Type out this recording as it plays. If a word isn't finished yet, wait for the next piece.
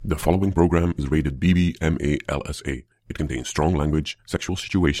The following program is rated BBMA-LSA. It contains strong language, sexual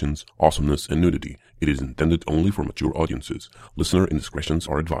situations, awesomeness, and nudity. It is intended only for mature audiences. Listener indiscretions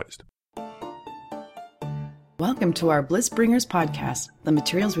are advised. Welcome to our Bliss Bringers podcast. The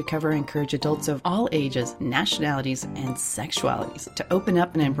materials we cover encourage adults of all ages, nationalities, and sexualities to open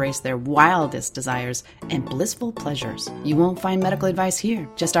up and embrace their wildest desires and blissful pleasures. You won't find medical advice here,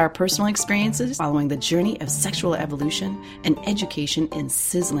 just our personal experiences following the journey of sexual evolution and education in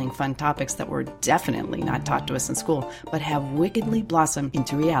sizzling fun topics that were definitely not taught to us in school, but have wickedly blossomed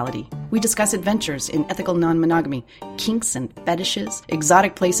into reality. We discuss adventures in ethical non-monogamy, kinks and fetishes,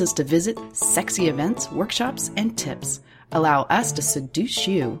 exotic places to visit, sexy events, workshops, and tips. Allow us to seduce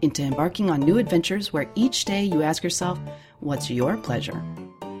you into embarking on new adventures where each day you ask yourself, what's your pleasure?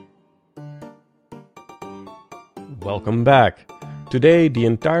 Welcome back. Today, the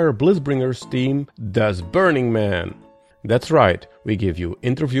entire Blissbringers team does Burning Man. That's right, we give you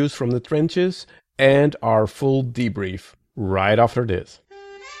interviews from the trenches and our full debrief right after this.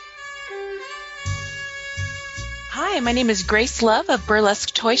 Hi, my name is Grace Love of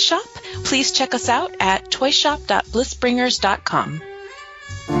Burlesque Toy Shop. Please check us out at toyshop.blissbringers.com.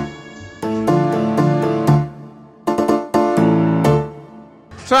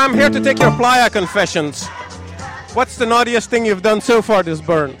 So I'm here to take your playa confessions. What's the naughtiest thing you've done so far this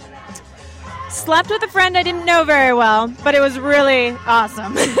burn? Slept with a friend I didn't know very well, but it was really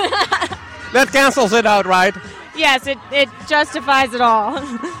awesome. That cancels it out, right? Yes, it justifies it all.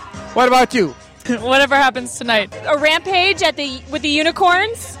 What about you? Whatever happens tonight. A rampage with the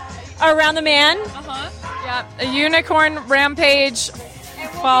unicorns around the man. Yeah, a unicorn rampage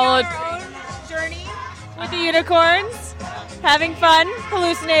followed. Our own journey with the unicorns, having fun,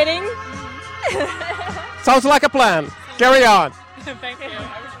 hallucinating. Sounds like a plan. Carry on. Thank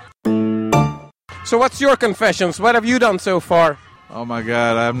you. So what's your confessions? What have you done so far? Oh my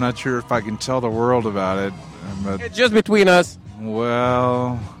God, I'm not sure if I can tell the world about it. But, It's just between us.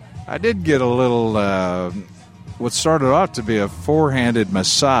 well, I did get a little, what started off to be a four-handed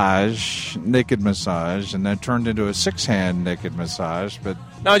massage, naked massage, and then turned into a six-hand naked massage. But,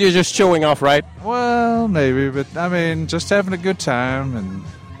 Now you're just showing off, right? well, maybe, but I mean, just having a good time. And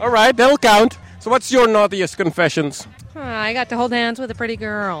All right, that'll count. So what's your naughtiest confessions? I got to hold hands with a pretty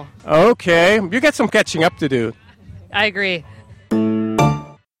girl. Okay, you got some catching up to do. I agree.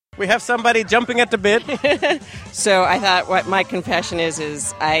 We have somebody jumping at the bit. So I thought what my confession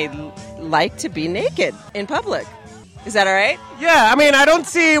is I like to be naked in public. Is that all right? Yeah, I mean, I don't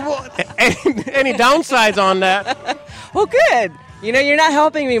see any downsides on that. Well, good. You know, you're not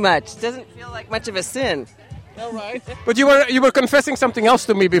helping me much. It doesn't feel like much of a sin. All right. But you were confessing something else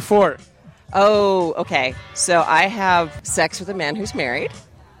to me before. Oh, okay. So I have sex with a man who's married,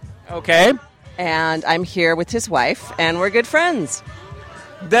 Okay. and I'm here with his wife, and we're good friends.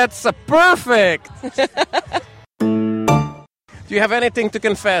 That's perfect. Do you have anything to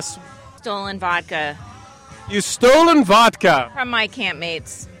confess? Stolen vodka You stolen vodka. from my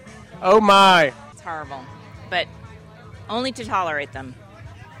campmates. Oh my. It's horrible, but only to tolerate them.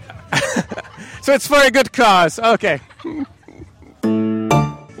 So it's for a good cause. Okay.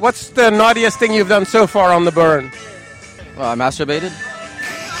 What's the naughtiest thing you've done so far on the burn? I masturbated.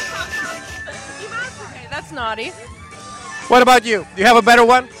 That's naughty. What about you? Do you have a better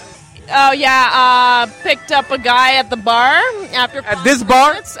one? Oh, yeah, picked up a guy at the bar after... At this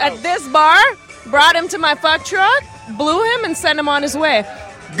bar? At this bar, brought him to my fuck truck, blew him, and sent him on his way.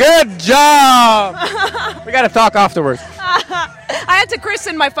 Good job. We got to talk afterwards. I had to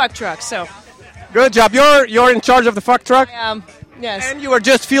christen my fuck truck, so... Good job. You're in charge of the fuck truck? Yes. And you were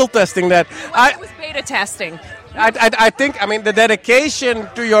just field testing that. It was beta testing. I think, the dedication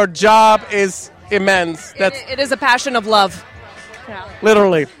to your job is immense. That's It is a passion of love.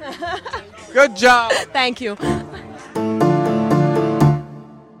 literally. Good job. Thank you.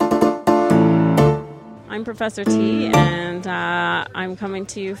 I'm Professor T, and I'm coming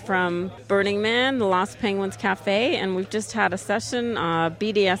to you from Burning Man, the Lost Penguins Cafe, and we've just had a session,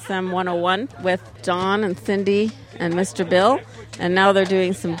 BDSM 101, with John and Cindy and Mr. Bill, and now they're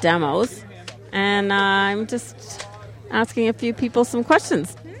doing some demos, and I'm just asking a few people some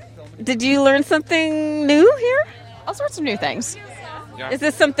questions. Did you learn something new here? All sorts of new things. Is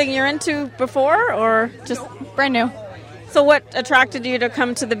this something you're into before, or just Brand new. So what attracted you to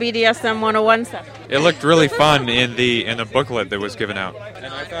come to the BDSM 101 session? It looked really fun in the booklet that was given out. And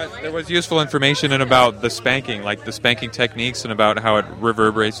I thought there was useful information about the spanking, like the spanking techniques and about how it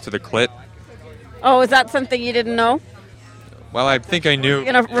reverberates to the clit. Oh, is that something you didn't know? Well, I think I knew.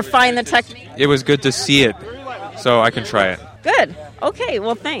 You're going to refine the technique? It was good to see it, so I can try it. Good. Okay,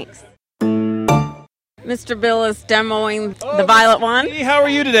 well, thanks. Mr. Bill is demoing the Violet Wand. Hey, how are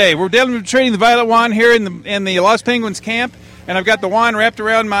you today? We're demonstrating the Violet Wand here in the Lost Penguins camp, and I've got the wand wrapped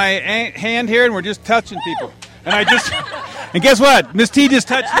around my hand here, and we're just touching people. And guess what? Miss T just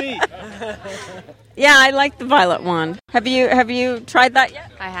touched me. Yeah, I like the Violet Wand. Have you tried that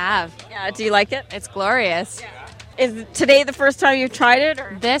yet? I have. Yeah, do you like it? It's glorious. Is today the first time you've tried it?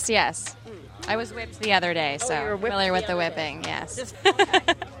 Or? This, yes. I was whipped the other day, so you were whipped familiar with the whipping, yes.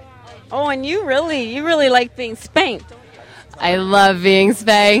 Oh, and you really like being spanked. I love being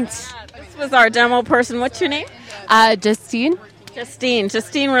spanked. This was our demo person. What's your name? Justine.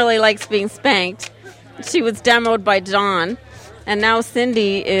 Justine really likes being spanked. She was demoed by John, and now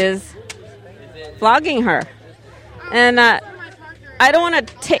Cindy is vlogging her. And I don't want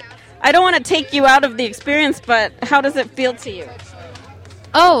to take you out of the experience, but how does it feel to you?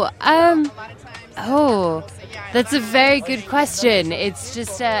 That's a very good question. It's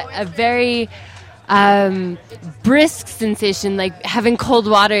just a very brisk sensation, like having cold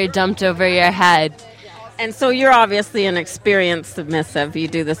water dumped over your head. And so you're obviously an experienced submissive. You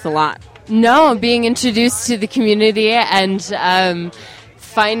do this a lot. No, being introduced to the community and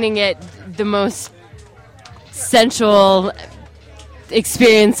finding it the most sensual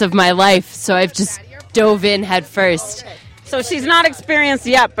experience of my life. So I've just dove in head first. So she's not experienced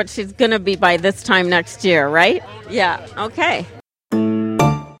yet, but she's going to be by this time next year, right? Yeah, okay.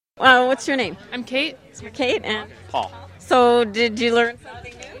 What's your name? I'm Kate. You're Kate and? Paul. So did you learn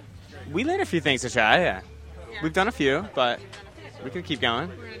something new? We learned a few things to try, yeah. We've done a few, but we can keep going.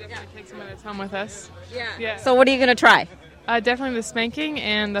 We're going to definitely take some of this home with us. Yeah. So what are you going to try? Definitely the spanking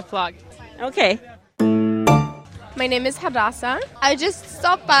and the flog. Okay. My name is Hadassah. I just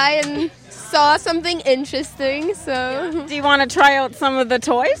stopped by and saw something interesting, so... Do you want to try out some of the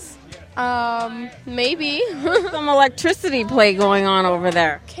toys? Maybe. Some electricity play going on over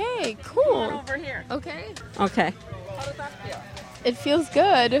there. Okay, cool. Come on over here. Okay. Okay. How does that feel? It feels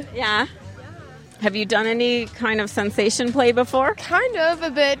good. Yeah. Have you done any kind of sensation play before? Kind of,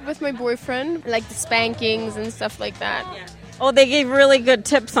 a bit with my boyfriend, like the spankings and stuff like that. Yeah. Oh, they gave really good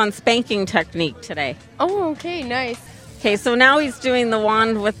tips on spanking technique today. Oh, okay, nice. Okay, so now he's doing the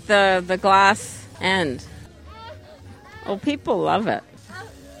wand with the glass end. Oh, people love it.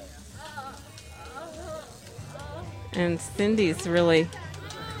 And Cindy's really...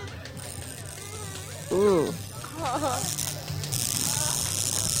 Ooh.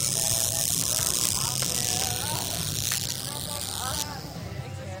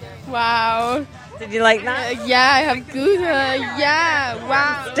 Wow. Did you like that? Yeah, I have good. Yeah,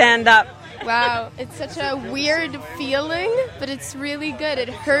 wow. Stand up. Wow, it's such a weird feeling, but it's really good. It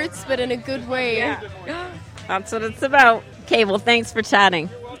hurts, but in a good way. Yeah. That's what it's about. Okay, well, thanks for chatting.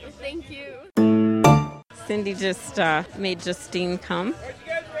 Thank you. Cindy just made Justine come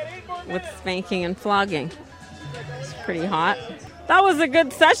with spanking and flogging. It's pretty hot. That was a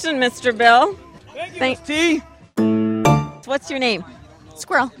good session, Mr. Bill. Thanks, T. What's your name?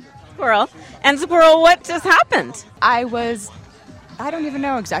 Squirrel. Squirrel. And Squirrel, what just happened? I don't even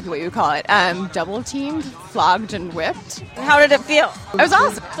know exactly what you would call it. Double teamed, flogged, and whipped. How did it feel? It was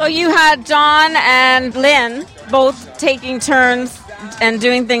awesome. So you had John and Lynn both taking turns and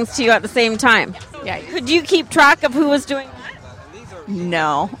doing things to you at the same time. Yeah. Could you keep track of who was doing what?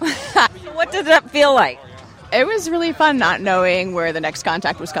 No. What did that feel like? It was really fun not knowing where the next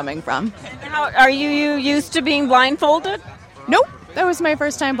contact was coming from. Are you used to being blindfolded? Nope. That was my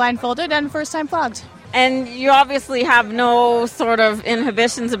first time blindfolded and first time flogged. And you obviously have no sort of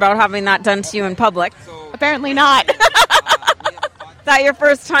inhibitions about having that done to you in public. Apparently not. Is that your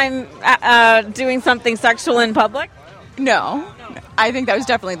first time doing something sexual in public? No. I think that was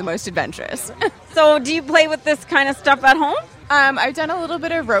definitely the most adventurous. So do you play with this kind of stuff at home? I've done a little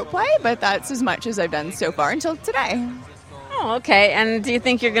bit of rope play, but that's as much as I've done so far until today. Oh, okay. And do you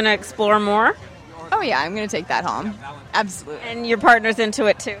think you're going to explore more? Oh, yeah, I'm going to take that home. Absolutely. And your partner's into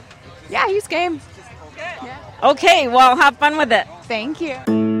it, too? Yeah, he's game. Yeah. Okay, well, have fun with it. Thank you.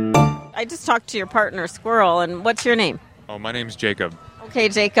 I just talked to your partner, Squirrel, and what's your name? Oh, my name's Jacob. Okay,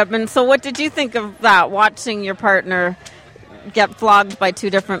 Jacob. And so what did you think of that, watching your partner get flogged by two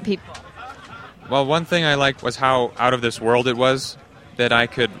different people? Well, one thing I liked was how out of this world it was that I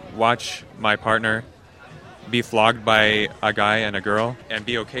could watch my partner be flogged by a guy and a girl and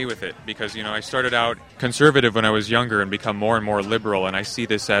be okay with it, because, you know, I started out conservative when I was younger and become more and more liberal, and I see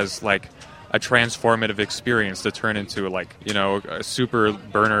this as like a transformative experience to turn into, like, you know, a super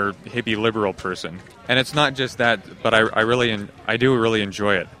burner hippie liberal person. And it's not just that, but I do really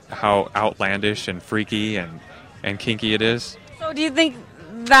enjoy it, how outlandish and freaky and kinky it is. So do you think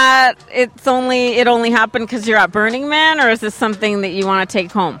that it only happened because you're at Burning Man, or is this something that you want to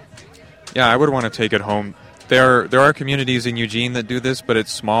take home? Yeah, I would want to take it home. There are communities in Eugene that do this, but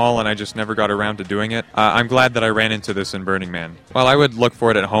it's small, and I just never got around to doing it. I'm glad that I ran into this in Burning Man. Well, I would look for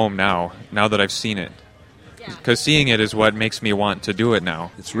it at home now that I've seen it. Because seeing it is what makes me want to do it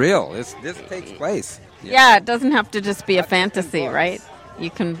now. It's real. This takes place. Yeah, it doesn't have to just be a fantasy, right? You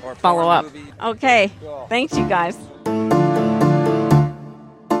can follow up. Okay, thanks, you guys.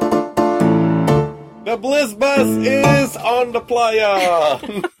 The Bliss Bus is on the playa.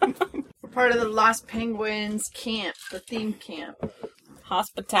 We're part of the Lost Penguins camp, the theme camp.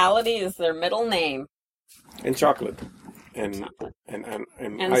 Hospitality is their middle name. And chocolate. And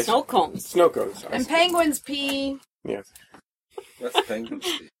ice. Snow cones. Snow cones. And penguins pee. Yes. What's penguins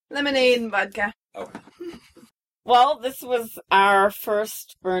pee? Lemonade and vodka. Oh. Well, this was our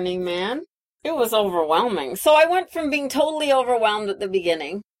first Burning Man. It was overwhelming. So I went from being totally overwhelmed at the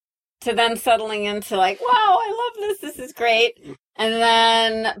beginning to then settling into like, wow, I love this. This is great. And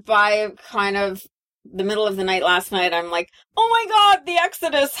then by kind of the middle of the night last night, I'm like, oh my God, the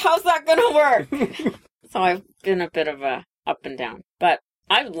Exodus. How's that going to work? So I've been a bit of a up and down, but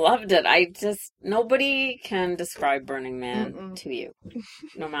I loved it. Nobody can describe Burning Man to you,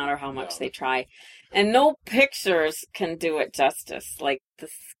 no matter how much they try. And no pictures can do it justice, like the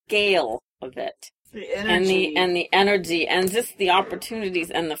scale of it. The energy. And the energy and just the opportunities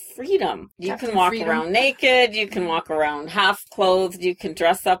and the freedom. You Captain can walk Freedom. around naked, you can walk around half clothed, you can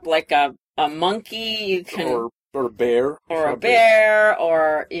dress up like a monkey, you can or a bear. or a bear,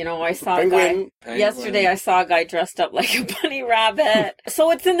 or, I saw a guy, Penguin. yesterday I saw a guy dressed up like a bunny rabbit.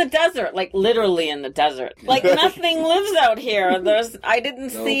 So it's in the desert, like literally in the desert. Like nothing lives out here. I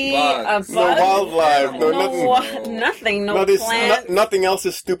didn't see bugs. a bug. No wildlife. Nothing, no Not plant. nothing else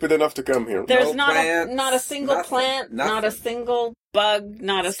is stupid enough to come here. There's No plants, not a single nothing, plant, not a nothing. single bug,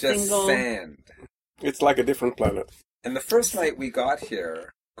 not It's a just single... sand. It's like a different planet. And the first night we got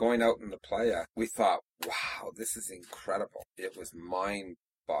here, going out in the playa, we thought, wow, this is incredible. It was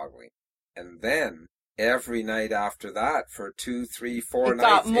mind-boggling. And then every night after that, for 2, 3, 4 It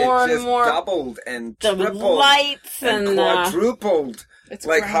got nights, more it and just more- doubled and the tripled lights and and, quadrupled. It's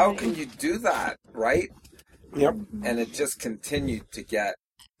Like, how grinding. can you do that, right? Yep. And it just continued to get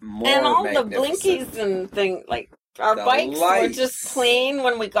more And all the magnificent. blinkies and things, like, our The bikes were lights. just clean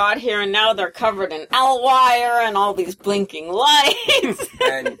when we got here, and now they're covered in L-wire and all these blinking lights.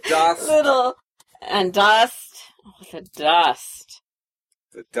 And dust. And dust. Oh, the dust.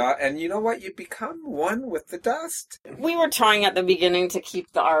 And you know what? You become one with the dust. We were trying at the beginning to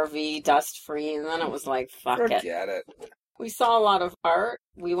keep the RV dust-free, and then it was like, fuck it. Forget it. We saw a lot of art.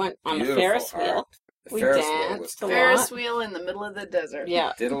 We went on the Beautiful Ferris wheel. art. The We Ferris wheel was danced a cool. Ferris lot. wheel in the middle of the desert.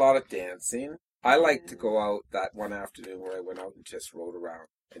 Yeah. Did a lot of dancing. I like to go out that one afternoon where I went out and just rode around.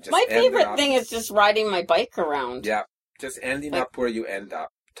 And just My ended favorite up- thing is just riding my bike around. Yeah, just ending up where you end up,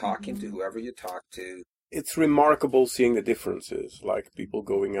 talking to whoever you talk to. It's remarkable seeing the differences, like people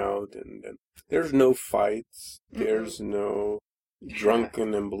going out and there's no fights, there's no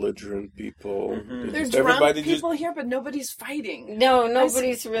drunken and belligerent people. There's Just drunk everybody people here, but nobody's fighting. No,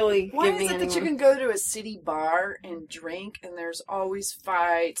 nobody's really Why giving is it that you anyone- can go to a city bar and drink and there's always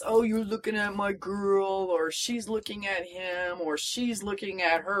fights? Oh, you're looking at my girl, or she's looking at him, or she's looking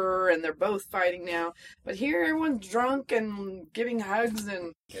at her, and they're both fighting now. But here, everyone's drunk and giving hugs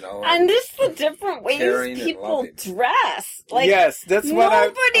and... And this the different caring ways and people loving. dress. Like, Yes, that's what I-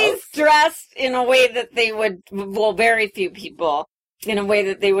 nobody's dressed in a way that they would. Well, very few people in a way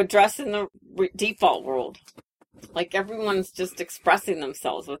that they would dress in the default world. Like everyone's just expressing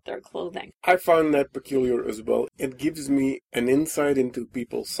themselves with their clothing. I find that peculiar as well. It gives me an insight into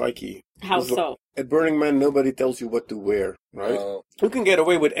people's psyche. How Because so? At Burning Man, nobody tells you what to wear, right? Oh. You can get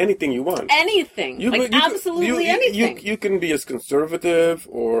away with anything you want. Anything, absolutely anything. You can be as conservative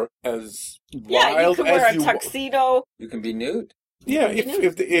or as Yeah, you wild can wear as a you tuxedo. You can be nude. Yeah,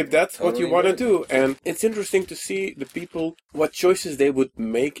 if that's what you Totally want to nude. do. And it's interesting to see the people, what choices they would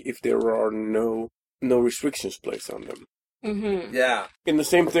make if there are no restrictions placed on them. Mm-hmm. Yeah. In the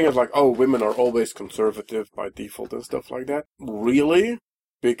same thing as like, oh, women are always conservative by default and stuff like that. Really?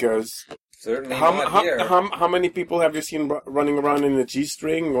 Because Certainly not here. how many people have you seen running around in a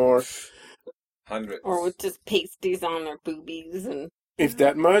G-string or Hundreds. Or with just pasties on their boobies and... if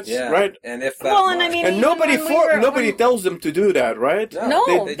that much, Yeah, right? and if that Well, and I much. mean, And even nobody when nobody tells them to do that, right?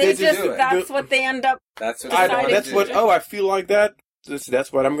 No, they just, do it. that's what they end up That's what deciding That's to what. do. Oh, I feel like that.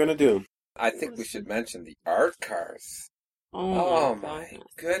 That's what I'm gonna do. I think we should mention the art cars. Oh, my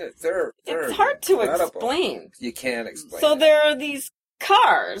goodness, they're It's hard to incredible. explain. You can't explain. So it. there are these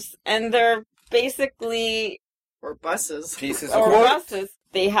cars, and they're basically... Or buses. Pieces Or of wood. buses.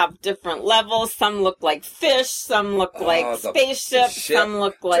 They have different levels. Some look like fish, some look like spaceships, some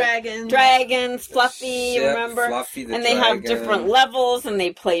look like dragons, Fluffy, ship, remember? Fluffy the and they have dragon. different levels, and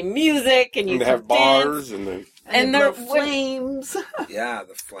they play music, and you they can have bars, dance. And they're flames. Yeah,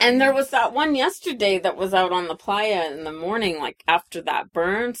 the flames. And there was that one yesterday that was out on the playa in the morning, like after that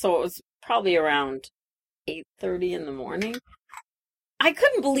burn. So it was probably around 8:30 in the morning. I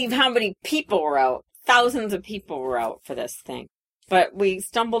couldn't believe how many people were out. Thousands of people were out for this thing. But we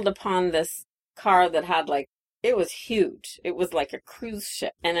stumbled upon this car that had it was huge. It was like a cruise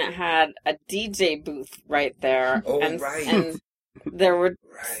ship. And it had a DJ booth right there. Oh, and, right. And there were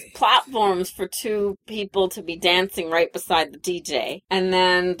platforms for two people to be dancing right beside the DJ. And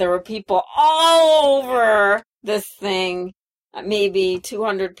then there were people all over this thing, maybe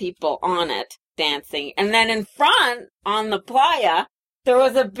 200 people on it dancing. And then in front, on the playa, there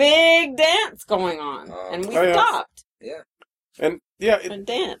was a big dance going on. And we stopped. Yeah. And yeah, and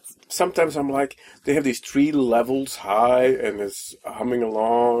danced. Sometimes I'm like, they have these 3 levels high and it's humming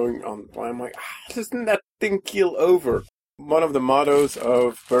along on the plane. I'm like, doesn't that thing keel over? One of the mottos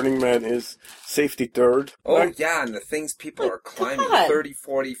of Burning Man is safety third. Oh, yeah, and the things people are climbing 30,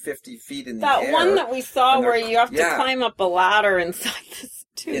 40, 50 feet in the air. That one that we saw where you have to climb up a ladder inside this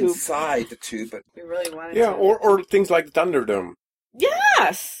tube. Inside the tube, but we really wanted to. Or things like Thunderdome.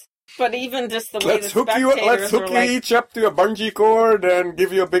 Yes! But even just the way Let's hook you each up to a bungee cord and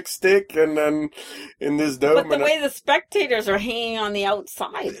give you a big stick, and then in this dome. But the way the spectators are hanging on the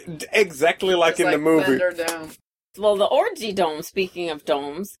outside. Exactly like in the movie. Thunderdome. Well, the Orgy Dome, speaking of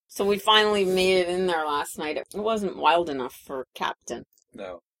domes, so we finally made it in there last night. It wasn't wild enough for Captain.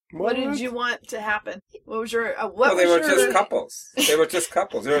 No. What did you want to happen? What was your... they were just couples. They were just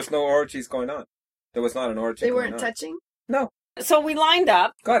couples. There was no orgies going on. There was not an orgy They going weren't on. touching? No. So we lined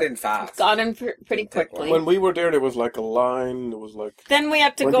up. Got in fast. Got in pretty quickly. When we were there was like a line. There was like... Then we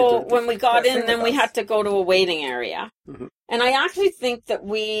had to go, when we got in, then we had to go to a waiting area. Mm-hmm. And I actually think that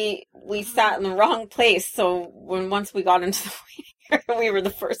we sat in the wrong place. So once we got into the waiting area, we were the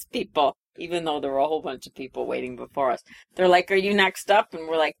first people, even though there were a whole bunch of people waiting before us. They're like, "Are you next up?" And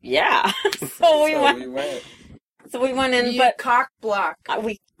we're like, "Yeah." So we went. So we went in, but cock block.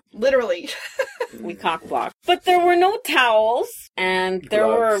 Literally. We cock blocked. But there were no towels, and there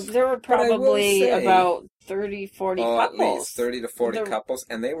were probably about 30, 40 couples. At least 30 to 40 couples,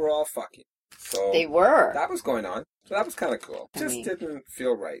 and they were all fucking. So they were. That was going on. So that was kind of cool. Just didn't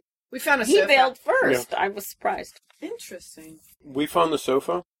feel right. We found a sofa. He bailed first. Yeah. I was surprised. Interesting. We found the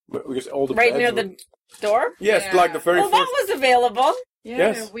sofa. Because all the right near the door? Yes, like the very first. Well, that was available. Yeah,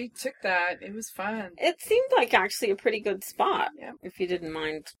 yes. We took that. It was fun. It seemed like actually a pretty good spot. Yeah. If you didn't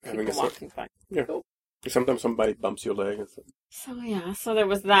mind people walking by. Yeah. Cool. Sometimes somebody bumps your leg. And stuff. So there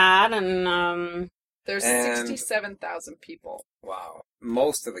was that, and there's 67,000 people. Wow.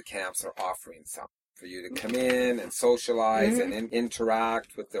 Most of the camps are offering something for you to come in and socialize and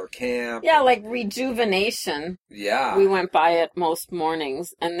interact with their camp. Yeah, like rejuvenation. Yeah. We went by it most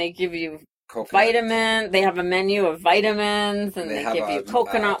mornings, and they give you vitamin. They have a menu of vitamins, and they give you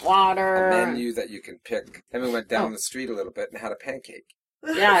coconut water. A menu that you can pick. Then we went down the street a little bit and had a pancake.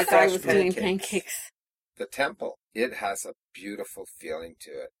 Yeah, a guy was doing pancakes. The temple, it has a beautiful feeling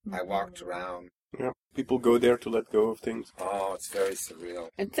to it. I walked around. Yeah, people go there to let go of things. Oh, it's very surreal.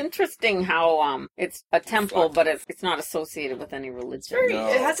 It's interesting how it's a temple, but it's not associated with any religion.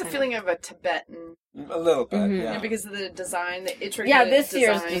 It has a feeling of a Tibetan. A little bit, yeah. Because of the design, the intricate this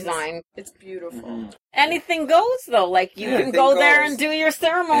year's design. It's beautiful. Mm-hmm. Anything goes, though. Like, you can go there and do your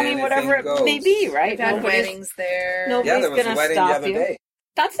ceremony, whatever it may be, right? We've had weddings there. Nobody's there was going a wedding to the stop other you. day.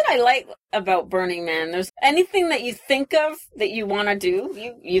 That's what I like about Burning Man. There's anything that you think of that you want to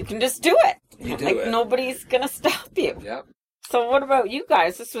do, you can just do it. You do like, it. Nobody's going to stop you. Yep. So what about you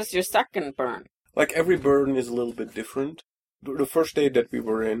guys? This was your second burn. Like, every burn is a little bit different. The first day that we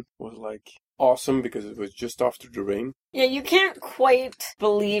were in was, like, awesome because it was just after the rain. Yeah, you can't quite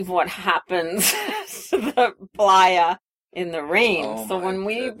believe what happens to the playa in the rain. Oh, so when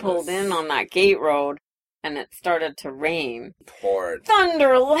we pulled in on that gate road, and it started to rain. Poured.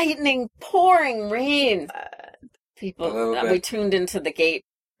 Thunder, lightning, pouring rain. People, we tuned into the gate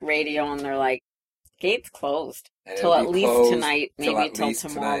radio, and they're like, gate's closed. Till at least tonight, maybe till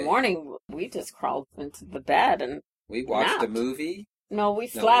tomorrow morning. We just crawled into the bed and we watched a movie No, we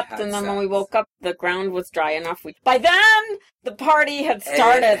No, slept, we had and then when sex. we woke up, the ground was dry enough. By then, the party had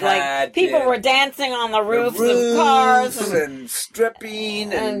started. Like, people been. were dancing on the The roofs of cars, and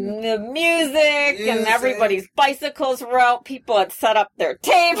stripping and the music, and everybody's bicycles were out. People had set up their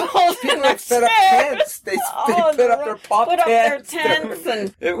tables. People had set up tents. They put up their pop put up their tents. tents,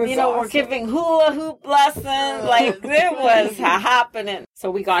 and It was we're awesome. giving hula hoop lessons. Like, it was happening. So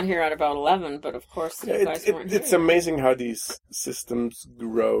we got here at about 11, but of course you guys weren't It's here. amazing how these systems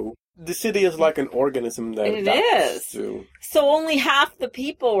grow. The city is like an organism that It adapts is. to. So only half the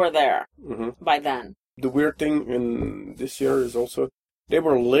people were there Mhm. by then. The weird thing in this year is also they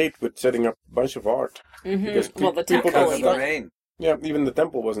were late with setting up a bunch of art. Mhm. Because Well, the people temple got was stuck. done. Yeah, even the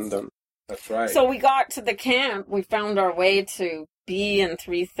temple wasn't done. That's right. So we got to the camp. We found our way to B and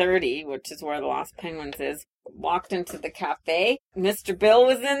 330, which is where the Lost Penguins is. Walked into the cafe. Mr. Bill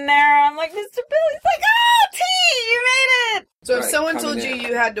was in there. I'm like, Mr. Bill. He's like, oh, T, you made it. So if Right, someone coming told you in.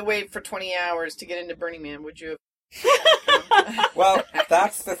 you had to wait for 20 hours to get into Burning Man, would you Well,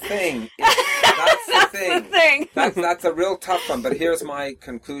 that's the thing. That's the thing. That's a real tough one, but here's my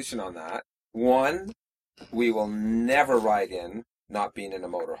conclusion on that. One, we will never ride in not being in a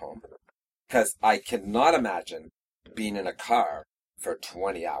motorhome. Because I cannot imagine being in a car for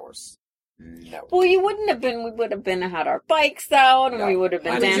 20 hours. No. Well, you wouldn't have been. We would have been had our bikes out, and we would have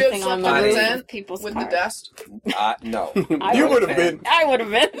been Honey. dancing on the Honey. roof tent of people's with cars. the dust? No. You would have been. I would have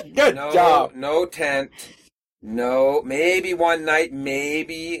been. Good no, job. No tent. No. Maybe one night,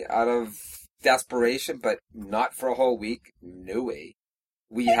 maybe out of desperation, but not for a whole week. No way.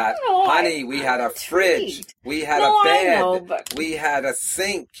 We had, know, honey, we had a fridge. We had No, a I bed. know, but- We had a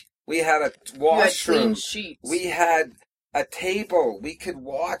sink. We had a You had washroom. clean sheets. We had a table. We could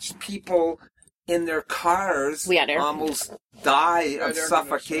watch people in their cars We had air almost die had of air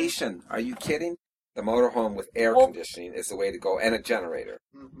suffocation. Are you kidding? The motorhome with air conditioning is the way to go, and a generator.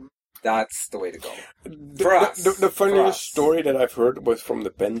 That's the way to go. For us. The For funniest us. story that I've heard was from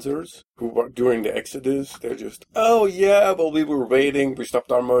the Penzers, who were during the Exodus. They're just, oh yeah, well we were waiting, we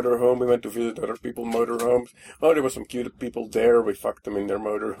stopped our motorhome, we went to visit other people's motorhomes. Oh, there were some cute people there, we fucked them in their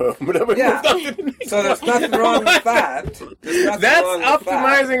motorhome. And then we Yeah. moved on to the next So there's one. nothing wrong with that. There's nothing That's wrong with that.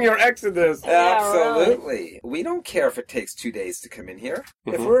 optimizing your Exodus. Absolutely. We don't care if it takes 2 days to come in here.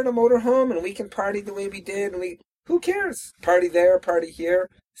 If Mhm. we're in a motorhome and we can party the way we did, and who cares? Party there, party here,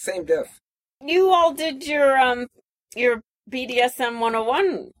 same diff. You all did your BDSM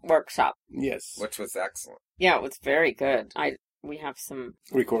 101 workshop. Yes. Which was excellent. Yeah, it was very good. We have some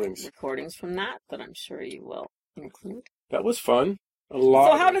Recordings. from that I'm sure you will include. That was fun. A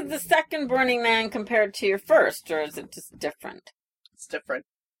lot. So how did the second Burning Man compare to your first, or is it just different? It's different.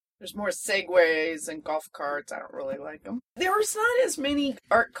 There's more segways and golf carts. I don't really like them. There was not as many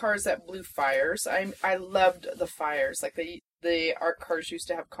art cars that blew fires. I loved the fires. Like the art cars used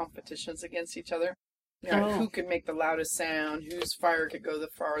to have competitions against each other. You know, Oh. who could make the loudest sound, whose fire could go the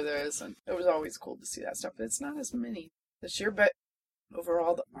farthest, and it was always cool to see that stuff. But it's not as many this year. But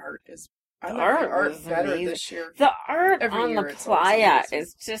overall, the art is. I like the art was better amazing. this year. The art Every on year the it's always playa amazing.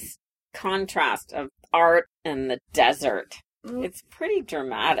 is just contrast of art and the desert. Mm. It's pretty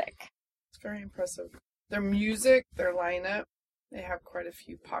dramatic. It's very impressive. Their music, their lineup, they have quite a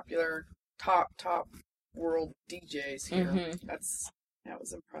few popular top world DJs here. Mhm. That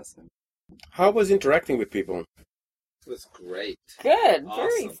was impressive. How was interacting with people? It was great. Good,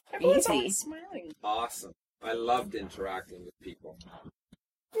 Awesome. Everyone's easy. always smiling. Awesome. I loved interacting with people.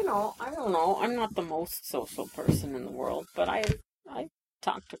 You know, I don't know. I'm not the most social person in the world, but I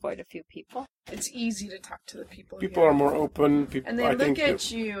talked to quite a few people. It's easy to talk to the people. People here. are more open. People, And they I look think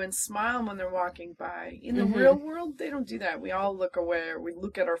at you and smile when they're walking by. In the Mhm. real world, they don't do that. We all look away, or we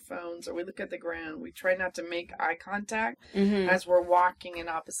look at our phones, or we look at the ground. We try not to make eye contact Mhm. as we're walking in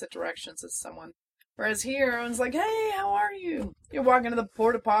opposite directions as someone. Whereas here, everyone's like, hey, how are you? You're walking to the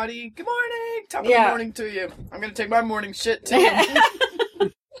porta potty. Good morning. Top of the Yeah. morning to you. I'm going to take my morning shit too.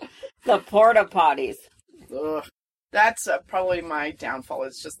 The porta potties. Ugh. That's probably my downfall.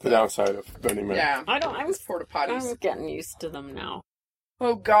 It's just the downside of Burning Man. Yeah. I'm porta potties. I'm getting used to them now.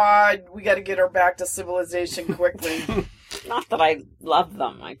 Oh God, we got to get her back to civilization quickly. Not that I love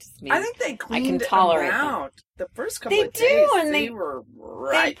them. I just mean I think they I cleaned can them tolerate out. The first couple They of do, days, and they they- were They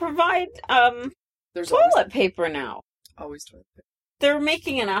right. provide There's toilet paper now. always toilet paper. They're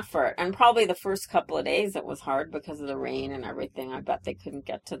making an effort, and probably the first couple of days it was hard because of the rain and everything. I bet they couldn't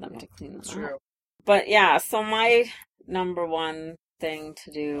get to them to clean them True. out. But yeah, so my number one thing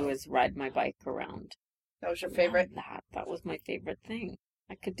to do is ride my bike around. That was your favorite? That was my favorite thing.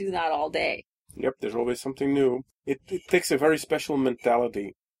 I could do that all day. Yep, there's always something new. It takes a very special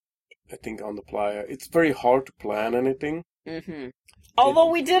mentality, I think, on the playa. It's very hard to plan anything. Mm-hmm.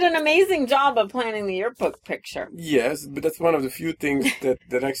 Although we did an amazing job of planning the yearbook picture. Yes, but that's one of the few things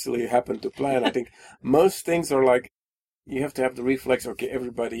that actually happened to plan. I think most things are like, you have to have the reflex, okay,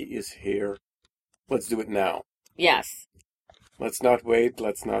 everybody is here. Let's do it now. Yes. Let's not wait.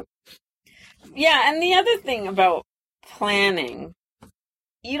 Let's not... Yeah, and the other thing about planning,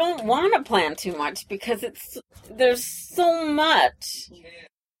 you don't want to plan too much because there's so much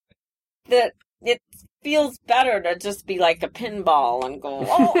that it feels better to just be like a pinball and go,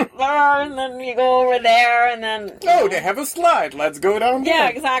 there, and then you go over there, and then... Oh, they have a slide. Let's go down there. Yeah,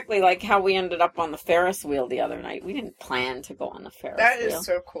 exactly. Like how we ended up on the Ferris wheel the other night. We didn't plan to go on the Ferris wheel. That is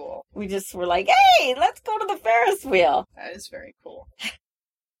so cool. We just were like, hey, let's go to the Ferris wheel. That is very cool.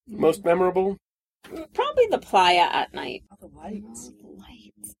 Most memorable? Probably the playa at night. Oh, the lights. The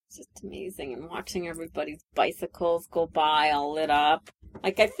lights. It's just amazing. And watching everybody's bicycles go by all lit up.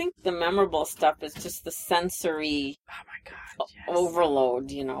 Like, I think the memorable stuff is just the sensory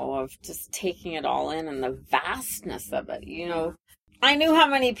overload, of just taking it all in and the vastness of it, I knew how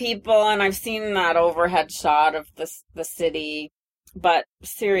many people, and I've seen that overhead shot of the city, but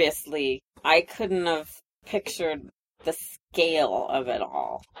seriously, I couldn't have pictured the scale of it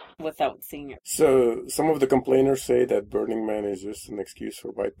all without seeing it. So, some of the complainers say that Burning Man is just an excuse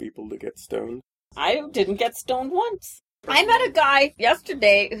for white people to get stoned. I didn't get stoned once. I met a guy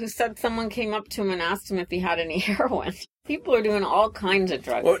yesterday who said someone came up to him and asked him if he had any heroin. People are doing all kinds of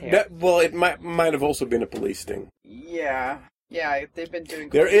drugs here. It might have also been a police thing. Yeah, they've been doing...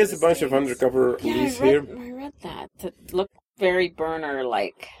 There is a bunch of undercover police here. I read that looked very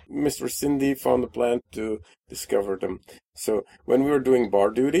burner-like. Mr. Cindy found a plan to discover them. So, when we were doing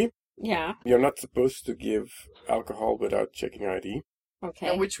bar duty, you're not supposed to give alcohol without checking ID.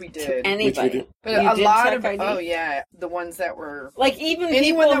 Okay. Which we did. Anybody. But a lot of... ID? Oh, yeah. The ones that were... Like, even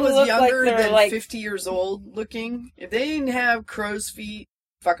anyone people that was younger than 50 years old looking, if they didn't have crow's feet,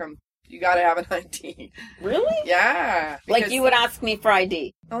 fuck them. You gotta have an ID. Really? Yeah. Like, you would ask me for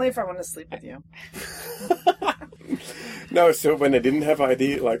ID? Only if I want to sleep with you. No, so when they didn't have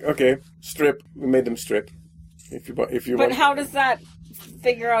ID, like, okay, strip. We made them strip. If you But how does that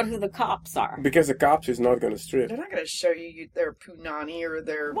figure out who the cops are? Because the cops is not going to strip. They're not going to show you their punani or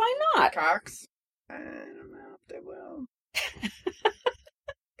their... Why not? Cocks. I don't know if they will.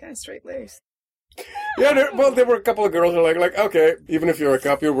 Kind of straight-laced. Yeah, there were a couple of girls who were like, okay, even if you're a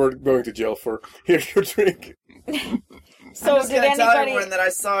cop, you're going to jail for here's your drink. So I'm just did gonna tell anybody... everyone that I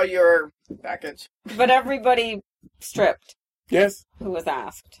saw your package. But everybody stripped. Yes. Who was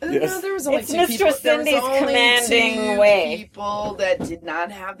asked? Yes. No, there was only it's two Mr. people. Cindy's there was only commanding two way. People that did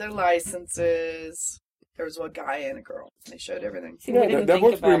not have their licenses. There was one guy and a girl. They showed everything. See, we didn't that think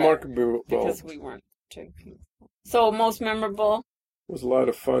was about remarkable. it because we weren't drinking. So most memorable? It was a lot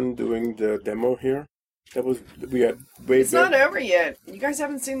of fun doing the demo here. We had way It's not over yet. You guys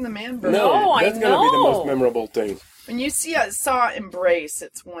haven't seen the man burn. No, that's going to be the most memorable thing. When you saw Embrace,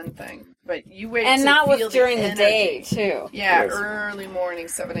 it's one thing, but you wait and to that feel was during the energy. day too. Yeah, Yes. early morning,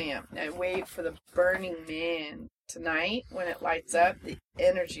 7 a.m. I wait for the Burning Man tonight. When it lights up, the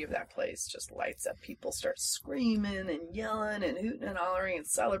energy of that place just lights up. People start screaming and yelling and hooting and hollering and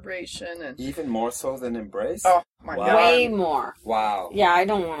celebration and Even more so than Embrace? oh my Wow. god, Way more. Wow. Yeah, I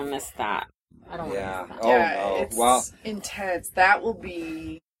don't want to miss that. I don't Yeah. want to miss that. Oh, yeah, no. it's Well, intense. That will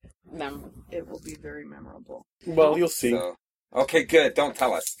be Memorable. It will be very memorable. Well, you'll see. Okay, good. Don't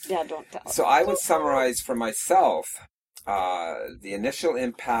tell us. Yeah, don't tell. So I would summarize for myself the initial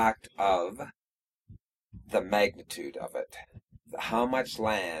impact of the magnitude of it. How much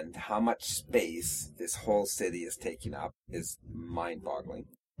land, how much space this whole city is taking up is mind-boggling.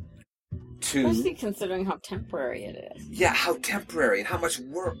 Especially considering how temporary it is. Yeah, how temporary and how much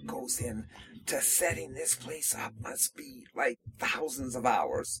work goes in to setting this place up must be like thousands of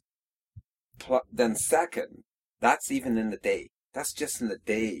hours. Then second, that's even in the day. That's just in the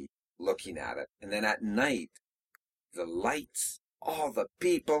day looking at it. And then at night, the lights, all the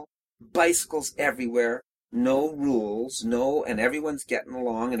people, bicycles everywhere, no rules, and everyone's getting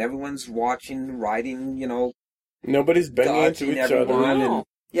along and everyone's watching, riding, Nobody's banging into dodging each everyone. other. And,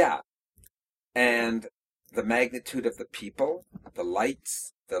 yeah. And the magnitude of the people, the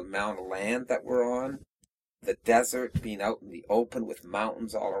lights, the amount of land that we're on, the desert being out in the open with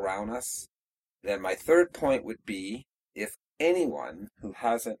mountains all around us. Then my third point would be, if anyone who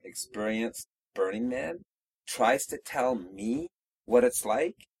hasn't experienced Burning Man tries to tell me what it's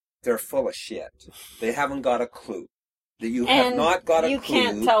like, they're full of shit. They haven't got a clue. You have not got a clue. You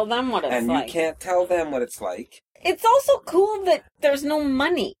can't tell them what it's like. And you can't tell them what it's like. It's also cool that there's no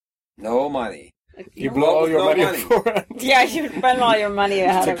money. No money. You blow all your money for Yeah, you spend all your money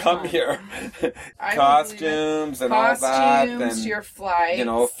ahead to of come time. here. I Costumes and all that. Costumes, And, your flights, you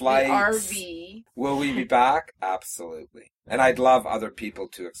know, flights. the RV. Will we be back? Absolutely. And I'd love other people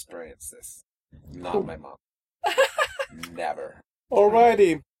to experience this. Not my mom. Never.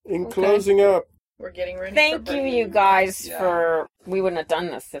 Alrighty. In closing up. We're getting ready. Thank for you, Burning you Man. guys, Yeah. for... We wouldn't have done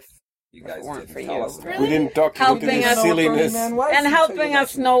this if You guys it weren't didn't for tell you. us. We didn't talk into Helping this us- silliness. And helping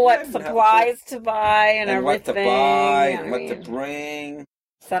us know what supplies to buy and what to everything. buy I and what to mean, bring.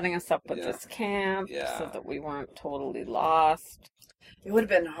 setting us up with Yeah. this camp Yeah. so that we weren't totally lost. It would have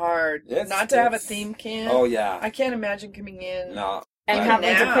been hard It's- not to have a it's- theme camp. Oh, yeah. I can't imagine coming in. No. And I-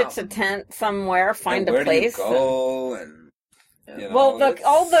 having now. to pitch a tent somewhere, find and where a place. do you go? And, you know, Well, it's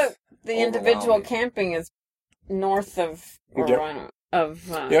all the individual overwhelming. camping is north of Yeah.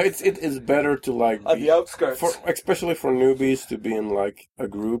 Yeah, it is better to like On be, the outskirts. especially for newbies, to be in like a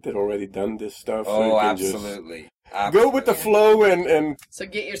group that already done this stuff. So you Oh, can just absolutely. go with the flow and So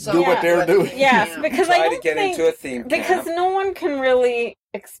get yourself do what they're doing. Yes, because Try I to don't get think into a theme because camp. no one can really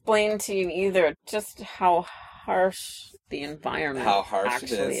explain to you either just how harsh the environment How harsh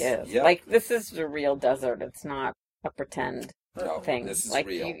it actually is. is. Yep. Like this is the real desert. It's not a pretend No, thing. this is like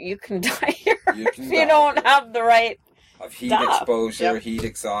real. you can die here You if can you die don't have the right of heat stuff. exposure, Yep. heat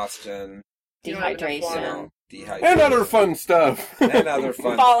exhaustion, You don't have enough Dehydration. water. dehydration, and other fun stuff. and other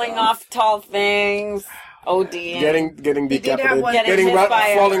fun falling stuff. off tall things, ODing. getting We did have decapitated, one- Getting hit by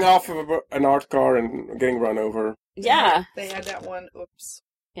a- falling off of an art car and getting run over. Yeah. They had that one. Oops.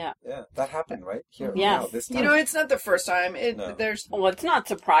 Yeah, that happened right here. Yes. Now, this time. You know, it's not the first time. No. There's Well, it's not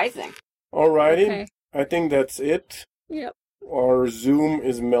surprising. Alrighty, Okay. I think that's it. Yep. Our Zoom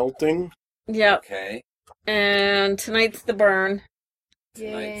is melting. Yep. Okay. And tonight's the burn.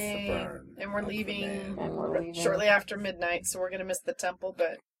 Tonight's Yay. the burn. And we're of the leaving man. And we're leaving. shortly after midnight, so we're going to miss the temple,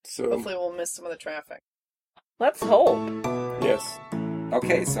 but So hopefully we'll miss some of the traffic. Let's hope. yes,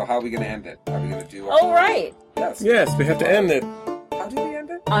 Okay, so how are we going to end it? Are we going to do? Oh, right. Yes. yes, we have to end it. How do we end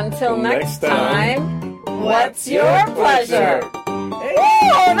it? Until next time, what's your your pleasure? pleasure?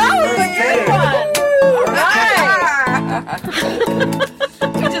 Oh, that was a good one. All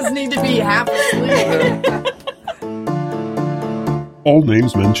right. We just need to be half asleep. All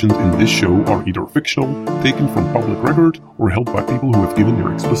names mentioned in this show are either fictional, taken from public record, or held by people who have given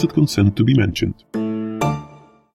their explicit consent to be mentioned.